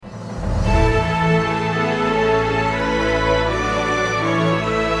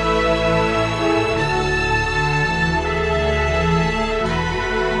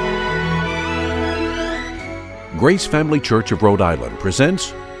Grace Family Church of Rhode Island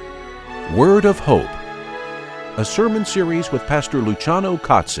presents Word of Hope, a sermon series with Pastor Luciano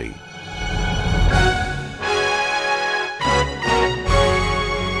Cozzi.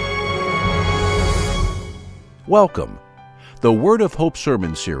 Welcome. The Word of Hope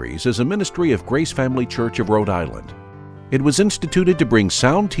sermon series is a ministry of Grace Family Church of Rhode Island. It was instituted to bring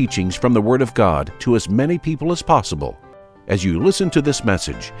sound teachings from the Word of God to as many people as possible. As you listen to this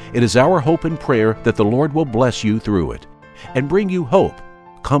message, it is our hope and prayer that the Lord will bless you through it and bring you hope,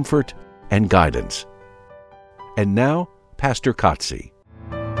 comfort, and guidance. And now, Pastor Cozzi.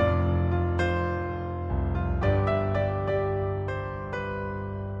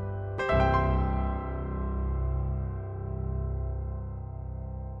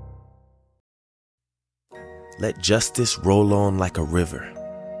 Let justice roll on like a river.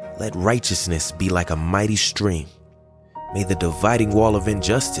 Let righteousness be like a mighty stream. May the dividing wall of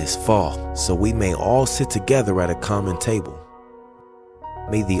injustice fall, so we may all sit together at a common table.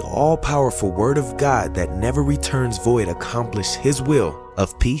 May the all-powerful Word of God that never returns void accomplish His will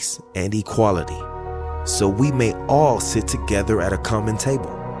of peace and equality, so we may all sit together at a common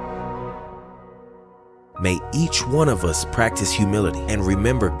table. May each one of us practice humility and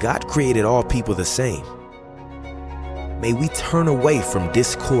remember God created all people the same. May we turn away from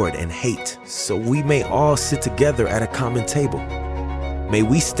discord and hate, so we may all sit together at a common table. May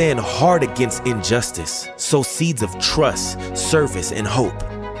we stand hard against injustice, sow seeds of trust, service, and hope,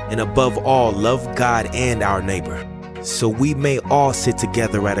 and above all, love God and our neighbor, so we may all sit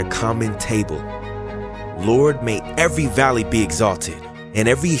together at a common table. Lord, may every valley be exalted, and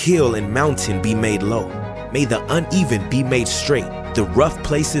every hill and mountain be made low. May the uneven be made straight, the rough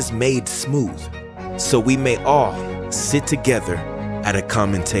places made smooth, so we may all sit together at a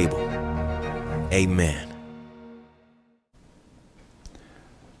common table. Amen.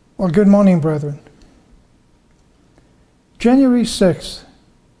 Well, good morning, brethren. January 6,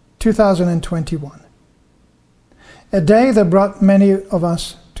 2021. A day that brought many of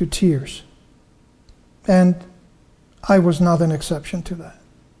us to tears. And I was not an exception to that.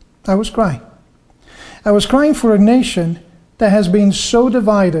 I was crying. I was crying for a nation that has been so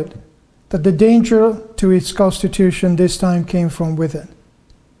divided that the danger to its constitution this time came from within.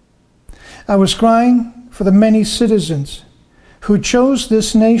 I was crying for the many citizens who chose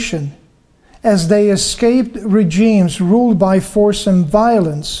this nation as they escaped regimes ruled by force and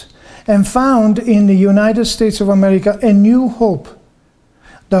violence and found in the United States of America a new hope,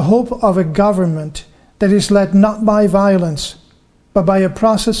 the hope of a government that is led not by violence, but by a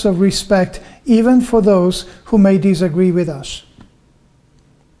process of respect, even for those who may disagree with us.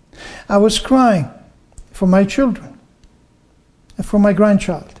 I was crying for my children and for my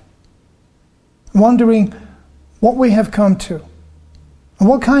grandchild, wondering what we have come to and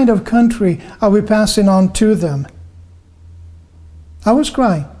what kind of country are we passing on to them. I was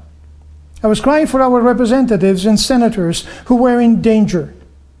crying. I was crying for our representatives and senators who were in danger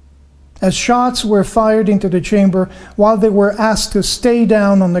as shots were fired into the chamber while they were asked to stay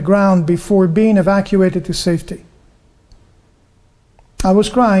down on the ground before being evacuated to safety. I was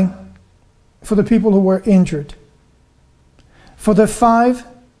crying for the people who were injured, for the 5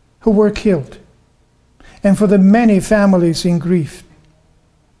 who were killed, and for the many families in grief.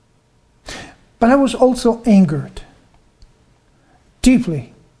 But I was also angered,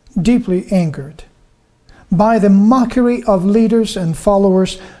 deeply, deeply angered, by the mockery of leaders and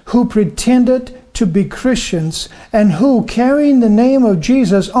followers who pretended to be Christians and who, carrying the name of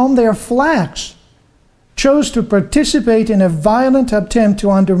Jesus on their flags, chose to participate in a violent attempt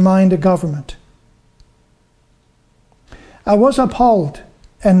to undermine the government. I was appalled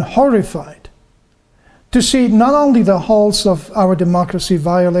and horrified to see not only the halls of our democracy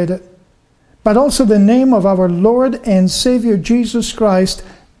violated, but also the name of our Lord and Savior Jesus Christ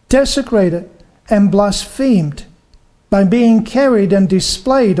desecrated and blasphemed by being carried and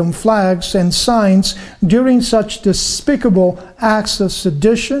displayed on flags and signs during such despicable acts of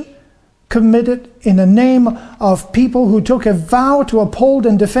sedition committed in the name of people who took a vow to uphold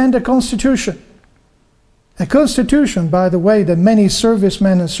and defend the Constitution. A Constitution, by the way, that many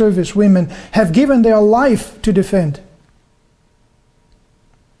servicemen and servicewomen have given their life to defend.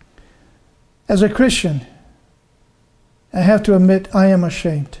 As a Christian, I have to admit I am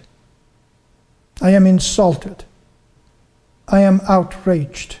ashamed. I am insulted. I am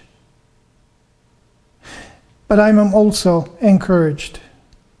outraged. But I am also encouraged.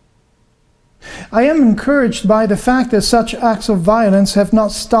 I am encouraged by the fact that such acts of violence have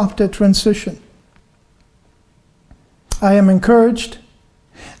not stopped a transition. I am encouraged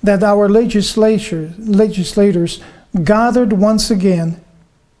that our legislators gathered once again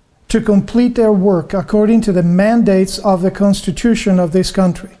to complete their work according to the mandates of the Constitution of this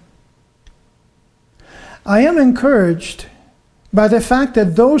country. I am encouraged by the fact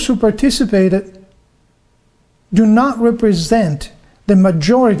that those who participated do not represent the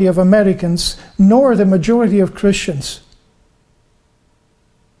majority of Americans, nor the majority of Christians.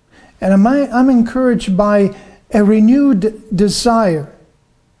 And I'm encouraged by a renewed desire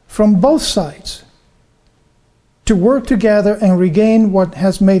from both sides to work together and regain what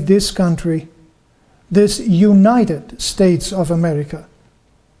has made this country, this United States of America,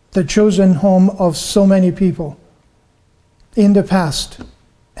 the chosen home of so many people in the past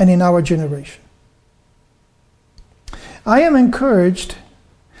and in our generation. I am encouraged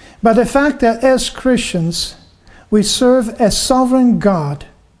by the fact that as Christians, we serve a sovereign God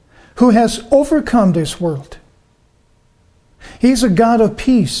who has overcome this world. He's a God of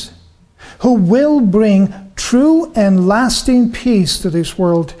peace who will bring true and lasting peace to this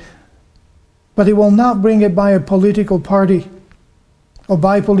world, but He will not bring it by a political party or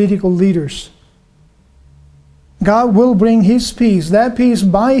by political leaders. God will bring His peace, that peace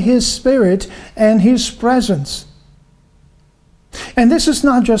by His Spirit and His presence. And this is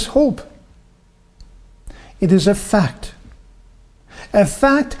not just hope. It is a fact. A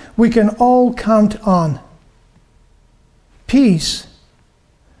fact we can all count on. Peace,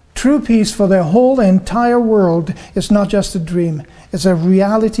 true peace for the whole entire world, is not just a dream. It's a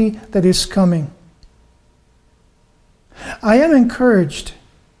reality that is coming. I am encouraged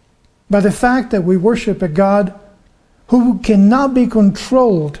by the fact that we worship a God who cannot be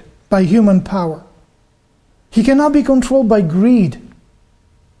controlled by human power. He cannot be controlled by greed,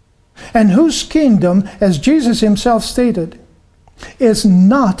 and whose kingdom, as Jesus Himself stated, is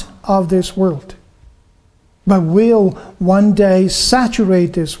not of this world, but will one day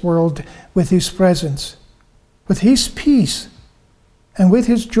saturate this world with His presence, with His peace, and with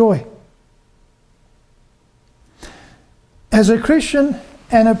His joy. As a Christian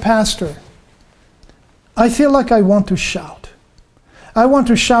and a pastor, I feel like I want to shout. I want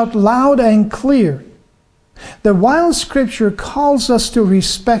to shout loud and clear that while Scripture calls us to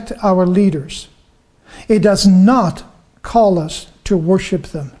respect our leaders, it does not call us to worship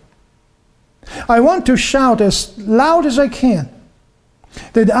them. I want to shout as loud as I can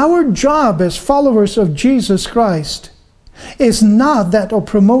that our job as followers of Jesus Christ is not that of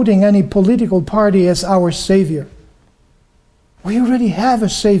promoting any political party as our Savior. We already have a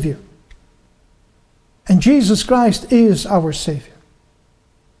Savior, and Jesus Christ is our Savior.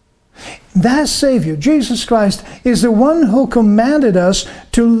 That Savior, Jesus Christ, is the one who commanded us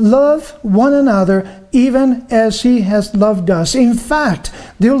to love one another even as He has loved us. In fact,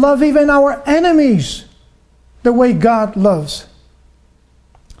 to love even our enemies the way God loves.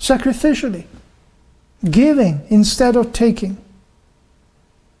 Sacrificially. Giving instead of taking.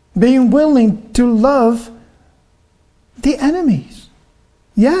 Being willing to love the enemies.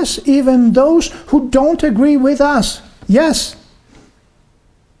 Yes, even those who don't agree with us. Yes.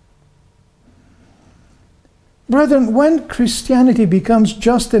 Brethren, when Christianity becomes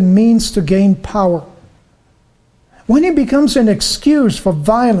just a means to gain power, when it becomes an excuse for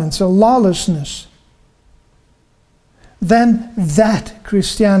violence or lawlessness, then that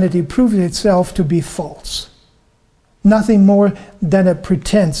Christianity proves itself to be false. Nothing more than a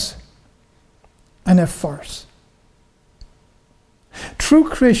pretense and a farce. True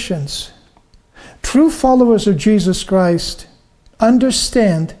Christians, true followers of Jesus Christ,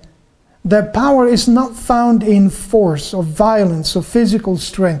 understand that power is not found in force or violence or physical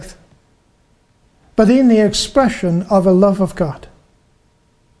strength, but in the expression of a love of God.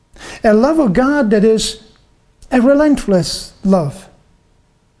 A love of God that is a relentless love.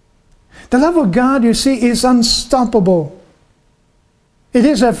 The love of God, you see, is unstoppable. It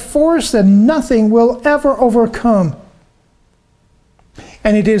is a force that nothing will ever overcome.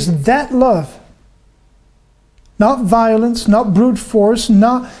 And it is that love, not violence, not brute force,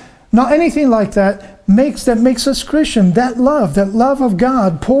 not anything like that, makes us Christian. That love of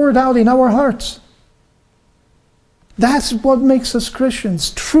God poured out in our hearts. That's what makes us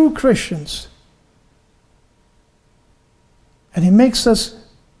Christians, true Christians. And it makes us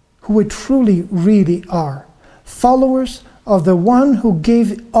who we truly, really are. Followers of the one who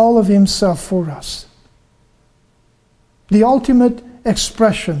gave all of Himself for us. The ultimate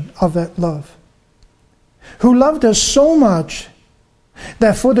expression of that love. Who loved us so much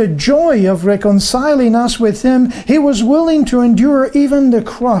that for the joy of reconciling us with Him, He was willing to endure even the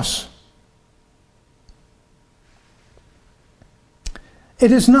cross.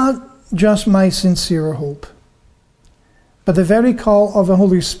 It is not just my sincere hope, but the very call of the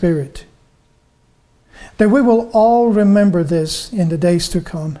Holy Spirit, that we will all remember this in the days to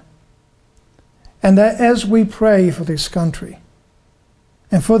come, And that as we pray for this country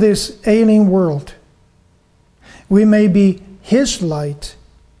and for this ailing world, we may be His light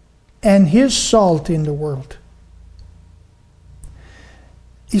and His salt in the world.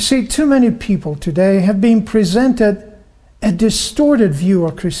 You see, too many people today have been presented a distorted view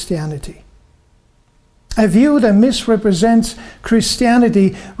of Christianity. A view that misrepresents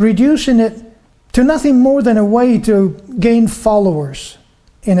Christianity, reducing it to nothing more than a way to gain followers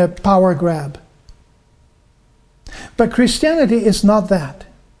in a power grab. But Christianity is not that.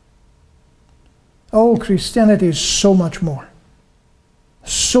 Oh, Christianity is so much more,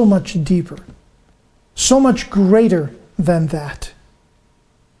 so much deeper, so much greater than that.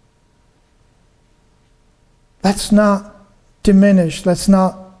 Let's not diminish, let's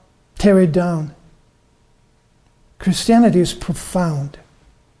not tear it down. Christianity is profound.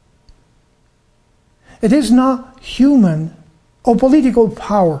 It is not human or political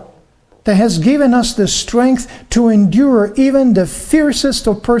power that has given us the strength to endure even the fiercest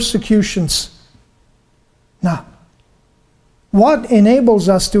of persecutions. Now, what enables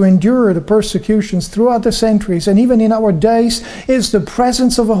us to endure the persecutions throughout the centuries and even in our days is the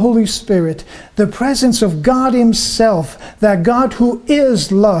presence of the Holy Spirit, the presence of God Himself, that God who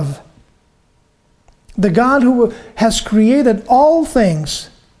is love, the God who has created all things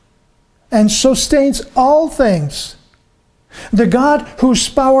and sustains all things, the God whose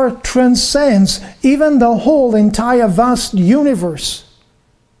power transcends even the whole entire vast universe.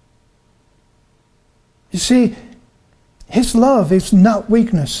 You see, His love is not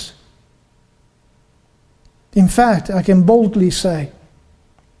weakness. In fact, I can boldly say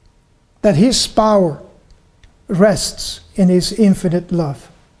that His power rests in His infinite love.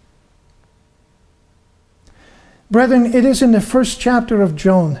 Brethren, it is in the first chapter of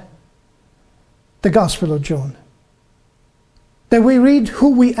John, the Gospel of John, that we read who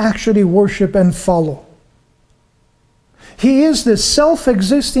we actually worship and follow. He is the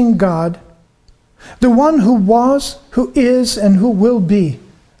self-existing God, the one who was, who is, and who will be,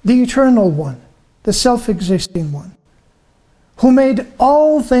 the eternal one, the self-existing one, who made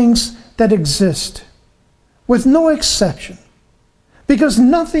all things that exist, with no exception, because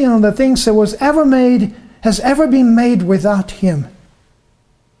nothing of the things that was ever made has ever been made without Him.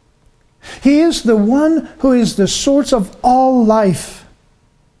 He is the one who is the source of all life,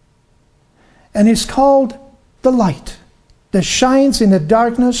 and is called the light that shines in the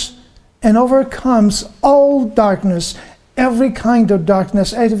darkness and overcomes all darkness, every kind of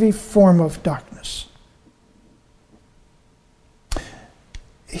darkness, every form of darkness.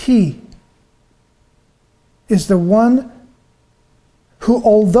 He is the one who,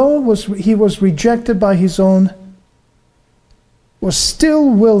 although he was rejected by His own, was still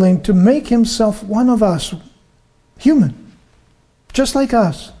willing to make Himself one of us, human, just like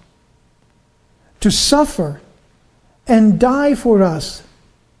us, to suffer and die for us,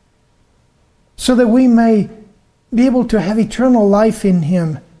 so that we may be able to have eternal life in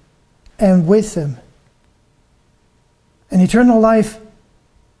Him and with Him. An eternal life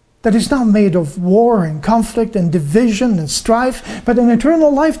that is not made of war and conflict and division and strife, but an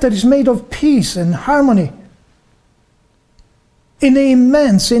eternal life that is made of peace and harmony, in the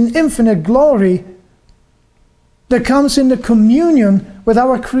immense, in infinite glory that comes in the communion with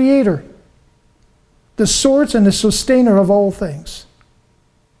our Creator, the source and the sustainer of all things.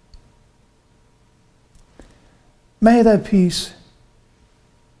 May that peace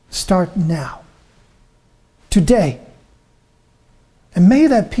start now, today. And may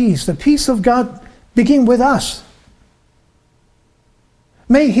that peace, the peace of God, begin with us.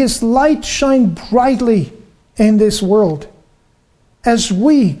 May His light shine brightly in this world as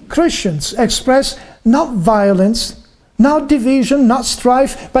we, Christians, express not violence, not division, not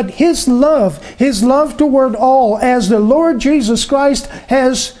strife, but His love toward all, as the Lord Jesus Christ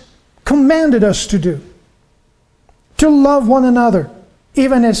has commanded us to do. To love one another,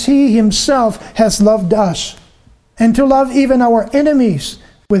 even as He Himself has loved us, and to love even our enemies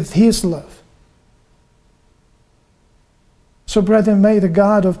with His love. So, brethren, may the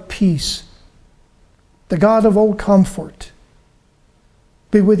God of peace, the God of all comfort,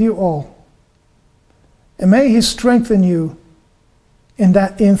 be with you all. And may He strengthen you in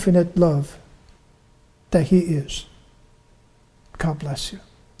that infinite love that He is. God bless you.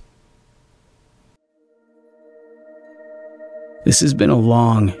 This has been a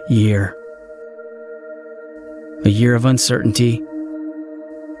long year. A year of uncertainty,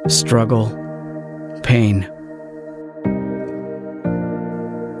 struggle, pain.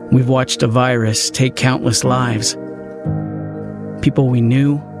 We've watched a virus take countless lives. People we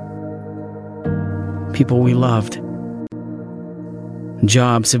knew, people we loved.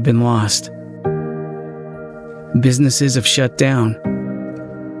 Jobs have been lost. Businesses have shut down,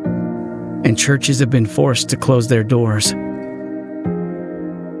 and churches have been forced to close their doors.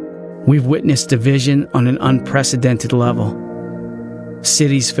 We've witnessed division on an unprecedented level.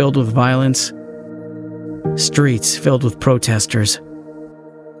 Cities filled with violence, streets filled with protesters,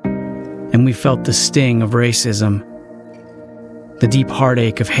 and we felt the sting of racism, the deep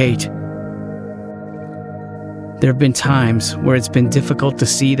heartache of hate. There have been times where it's been difficult to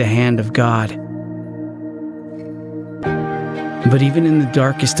see the hand of God. But even in the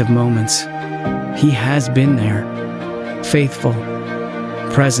darkest of moments, He has been there, faithful,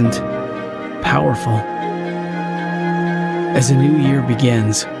 present, powerful. As a new year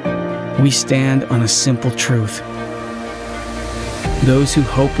begins, we stand on a simple truth. Those who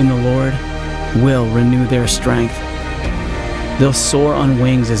hope in the Lord will renew their strength. They'll soar on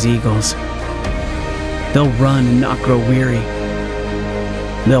wings as eagles. They'll run and not grow weary.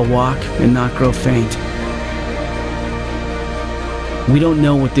 They'll walk and not grow faint. We don't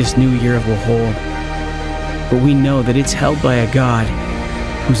know what this new year will hold, but we know that it's held by a God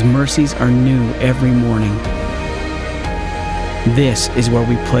whose mercies are new every morning. This is where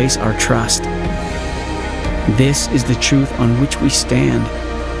we place our trust. This is the truth on which we stand.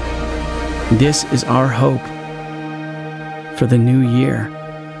 This is our hope for the new year.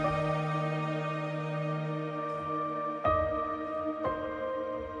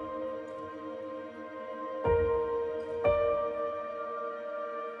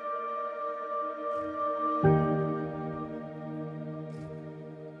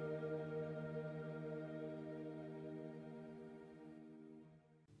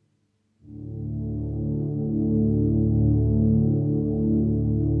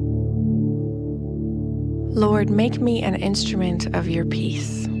 Lord, make me an instrument of your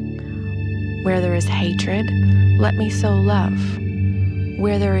peace. Where there is hatred, let me sow love.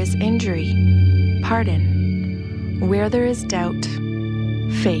 Where there is injury, pardon. Where there is doubt,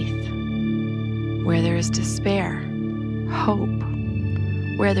 faith. Where there is despair, hope.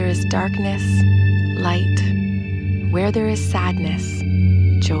 Where there is darkness, light. Where there is sadness,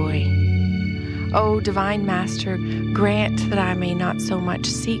 joy. O divine Master, grant that I may not so much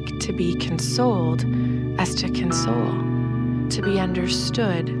seek to be consoled as to console, to be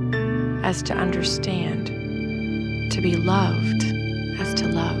understood as to understand, to be loved as to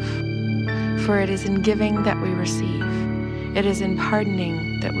love. For it is in giving that we receive, it is in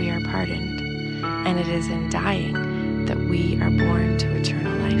pardoning that we are pardoned, and it is in dying that we are born to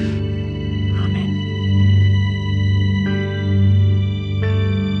eternal life. Amen.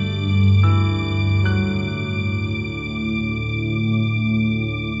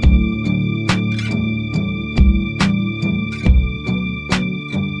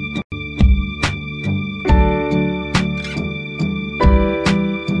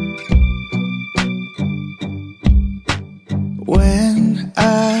 When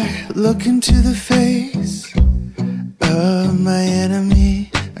I look into the face of my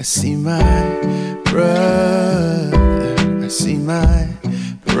enemy, I see my brother, I see my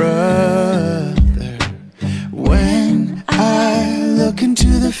brother. When I look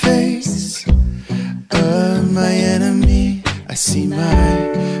into the face of my enemy, I see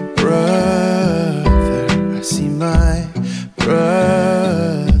my brother, I see my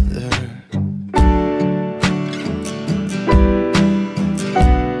brother.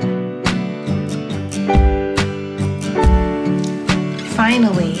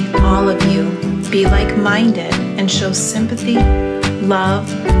 Finally, all of you, be like-minded and show sympathy, love,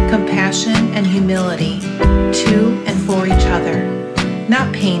 compassion, and humility to and for each other,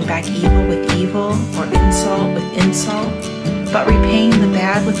 not paying back evil with evil or insult with insult, but repaying the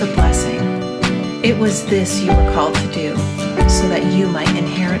bad with a blessing. It was this you were called to do, so that you might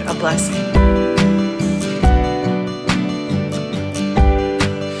inherit a blessing.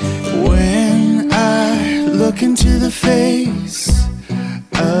 When I look into the face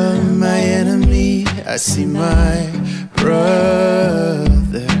of my enemy, I see my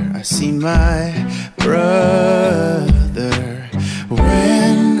brother, I see my brother.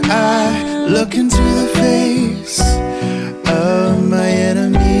 When I look into the face of my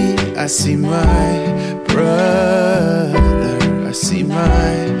enemy, I see my brother, I see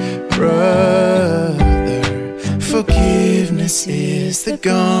my brother. Forgiveness is the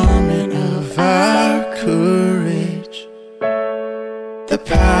garment of our courage, the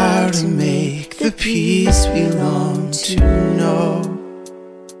power to make the peace we long to know.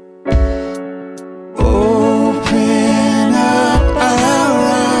 Open up our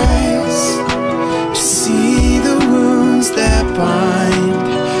eyes to see the wounds that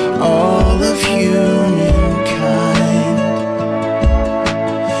bind all of humankind.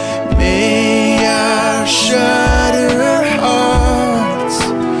 May our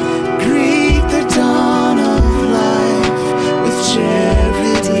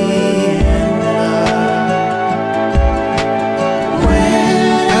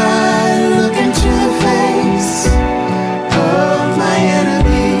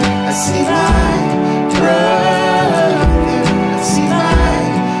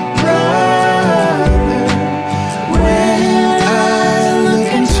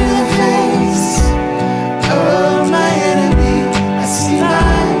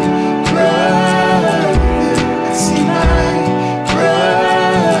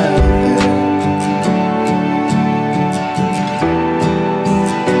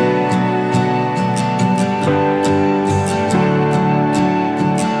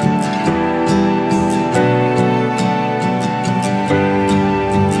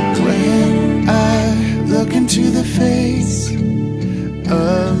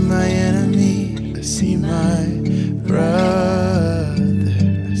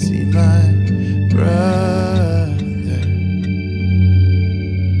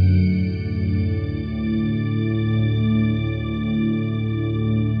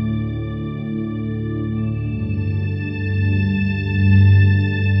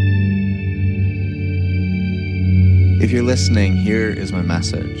If you're listening, here is my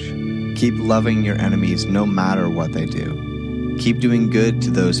message. Keep loving your enemies no matter what they do. Keep doing good to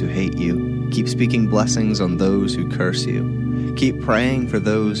those who hate you. Keep speaking blessings on those who curse you. Keep praying for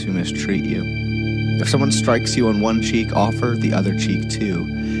those who mistreat you. If someone strikes you on one cheek, offer the other cheek too.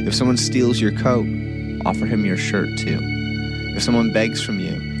 If someone steals your coat, offer him your shirt too. If someone begs from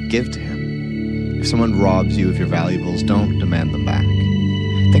you, give to him. If someone robs you of your valuables, don't demand them back.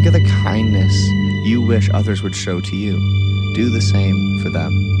 Think of the kindness you wish others would show to you. Do the same for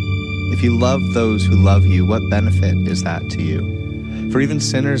them. If you love those who love you, what benefit is that to you? For even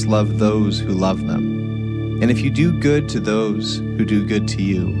sinners love those who love them. And if you do good to those who do good to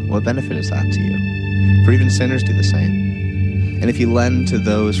you, what benefit is that to you? For even sinners do the same. And if you lend to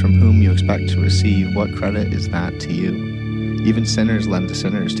those from whom you expect to receive, what credit is that to you? Even sinners lend to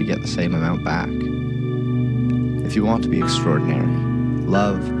sinners to get the same amount back. If you want to be extraordinary,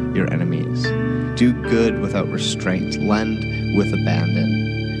 love your enemies. Do good without restraint. Lend with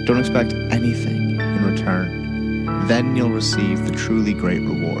abandon. Don't expect anything in return. Then you'll receive the truly great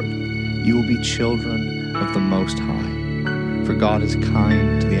reward. You will be children of the Most High. For God is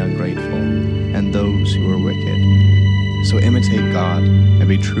kind to the ungrateful and those who are wicked. So imitate God and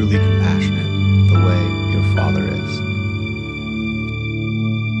be truly compassionate the way your Father is.